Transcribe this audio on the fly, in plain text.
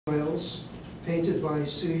Wales, painted by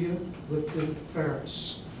Celia Lipton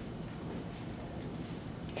Ferris.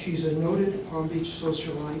 She's a noted Palm Beach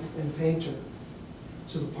socialite and painter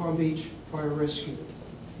to the Palm Beach Fire Rescue.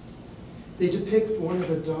 They depict one of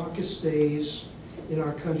the darkest days in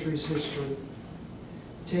our country's history.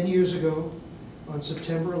 10 years ago, on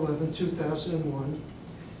September 11, 2001,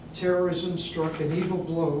 terrorism struck an evil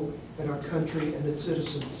blow at our country and its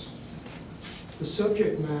citizens. The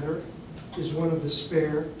subject matter is one of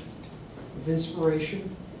despair, of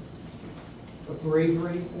inspiration, of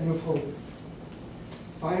bravery, and of hope.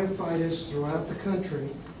 Firefighters throughout the country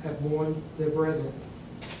have mourned their brethren.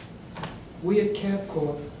 We at Camp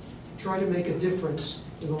Corp try to make a difference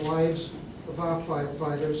in the lives of our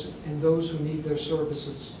firefighters and those who need their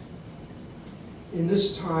services. In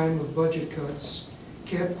this time of budget cuts,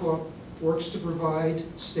 Camp Corp works to provide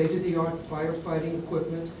state-of-the-art firefighting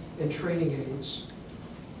equipment and training aids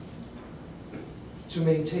to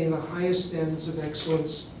maintain the highest standards of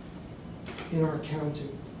excellence in our county.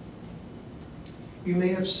 You may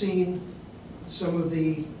have seen some of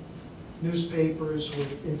the newspapers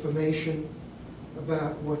with information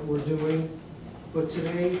about what we're doing, but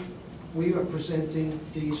today we are presenting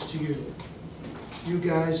these to you. You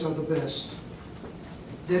guys are the best.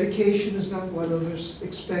 Dedication is not what others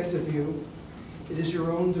expect of you. It is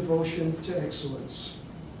your own devotion to excellence.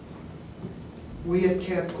 We at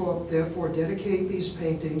Camp Corp therefore dedicate these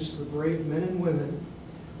paintings to the brave men and women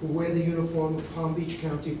who wear the uniform of Palm Beach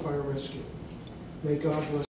County Fire Rescue. May God bless.